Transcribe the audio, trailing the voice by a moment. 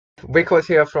Vico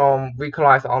here from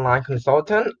Vico's Online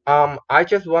Consultant. I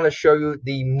just want to show you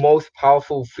the most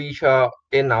powerful feature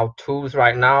in our tools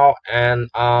right now, and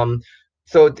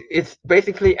so it's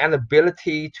basically an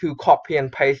ability to copy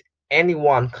and paste any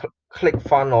one click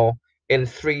funnel in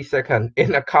 3 seconds,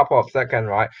 in a couple of seconds,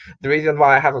 right? The reason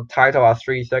why I have a title as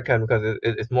 3 seconds because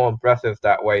it's more impressive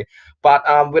that way. But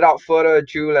without further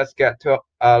ado, let's get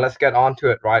on to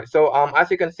it, right? So as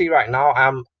you can see right now,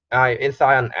 I'm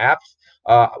inside an apps.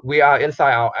 We are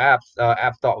inside our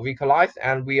apps.vocalize,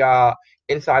 and we are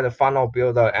inside the funnel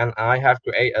builder, and I have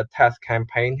created a test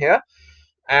campaign here.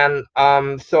 And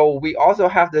so we also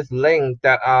have this link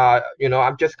that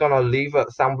I'm just gonna leave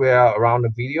it somewhere around the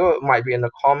video. It might be in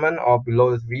the comment or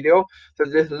below this video. So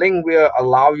this link will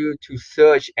allow you to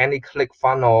search any click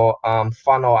funnel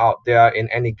funnel out there in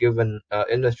any given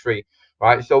industry,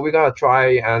 right? So we're gonna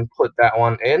try and put that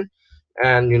one in,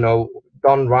 and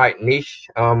don't write niche.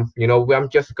 I'm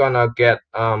just gonna get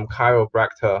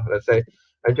chiropractor. Let's say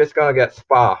I'm just gonna get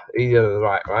spa. Easier to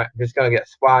write, right? Just gonna get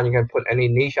spa, and you can put any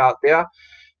niche out there.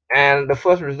 And the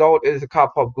first result is a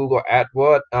couple of Google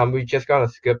AdWords. We're just gonna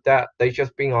skip that. They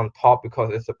just being on top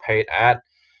because it's a paid ad.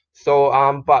 So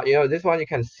but this one you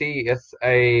can see it's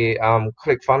a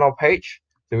click funnel page.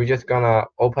 So we're just gonna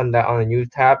open that on a new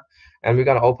tab, and we're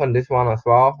gonna open this one as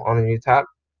well on a new tab.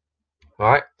 All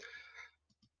right.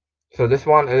 So this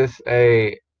one is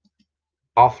a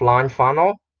offline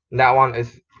funnel. That one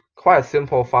is quite a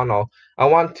simple funnel. I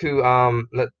want to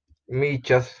let me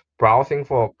just browsing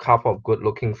for a couple of good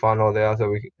looking funnel there,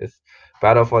 so it's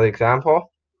better for the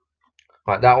example.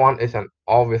 But that one is an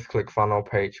obvious click funnel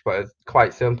page, but it's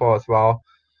quite simple as well.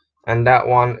 And that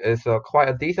one is quite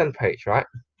a decent page, right?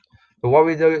 So what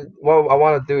I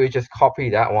want to do is just copy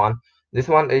that one. This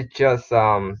one is just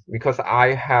because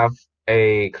I have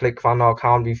a ClickFunnels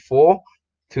account before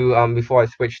I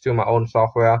switch to my own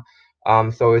software.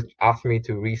 So it asked me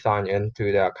to re-sign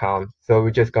into the account. So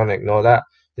we're just gonna ignore that.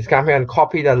 Just come here and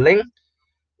copy the link,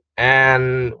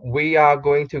 and we are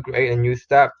going to create a new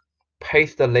step.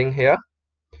 Paste the link here,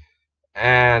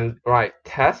 and write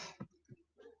test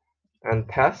and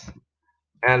test.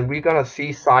 And we're gonna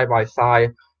see side by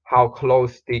side how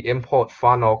close the import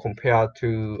funnel compared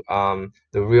to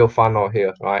the real funnel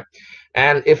here, right?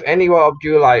 And if any one of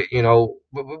you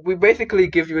we basically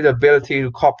give you the ability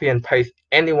to copy and paste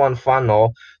any one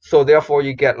funnel, so therefore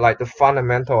you get like the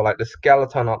fundamental, like the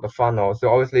skeleton of the funnel. So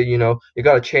obviously you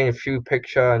gotta change a few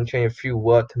picture and change a few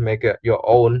words to make it your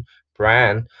own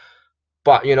brand.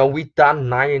 But we've done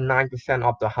 99%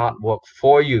 of the hard work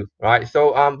for you, right?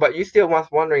 So but you still was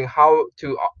wondering how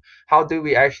do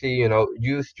we actually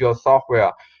use your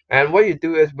software. And what you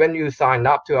do is when you sign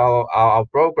up to our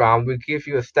program, we give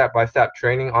you a step-by-step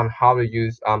training on how to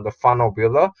use the funnel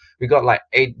builder. We got like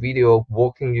 8 videos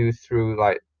walking you through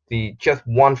like the just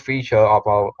one feature of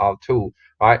our tool,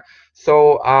 right?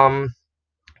 So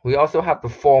we also have the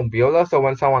form builder. So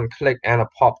when someone click and it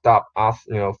popped up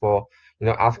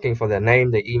asking for their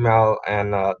name, the email,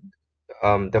 and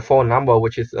the phone number,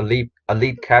 which is a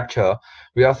lead capture.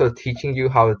 We're also teaching you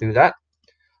how to do that.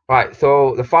 Right,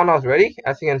 so the funnel is ready.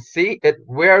 As you can see, it's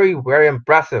very, very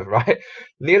impressive, right?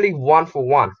 Nearly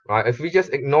 1-for-1, right? If we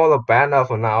just ignore the banner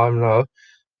for now,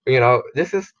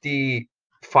 this is the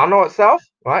funnel itself,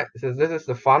 right? So this is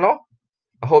the funnel.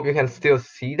 I hope you can still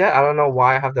see that. I don't know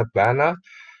why I have the banner,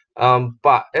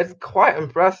 but it's quite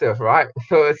impressive, right?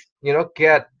 So it's we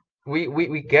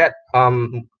get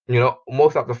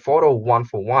most of the photo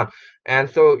 1-for-1, and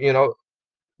so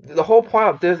the whole point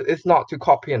of this is not to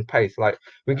copy and paste. Like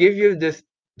we give you this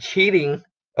cheating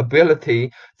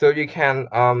ability, so you can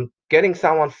getting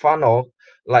someone funnel,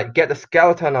 like get the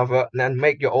skeleton of it and then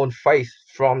make your own face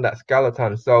from that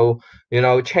skeleton. So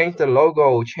change the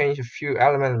logo, change a few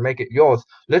elements, make it yours.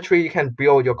 Literally you can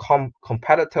build your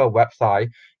competitor website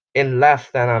in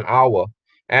less than an hour.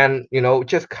 And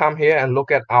just come here and look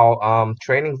at our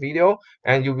training video,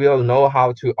 and you will know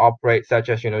how to operate, such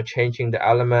as changing the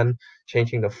element,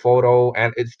 changing the photo,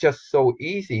 and it's just so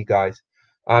easy, guys.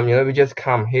 We just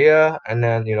come here, and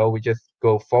then we just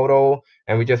go photo,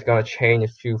 and we're just gonna change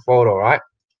a few photo, right?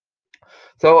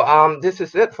 So this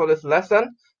is it for this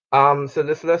lesson. So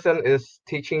this lesson is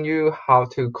teaching you how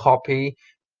to copy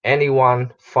any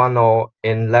one funnel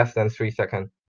in less than 3 seconds.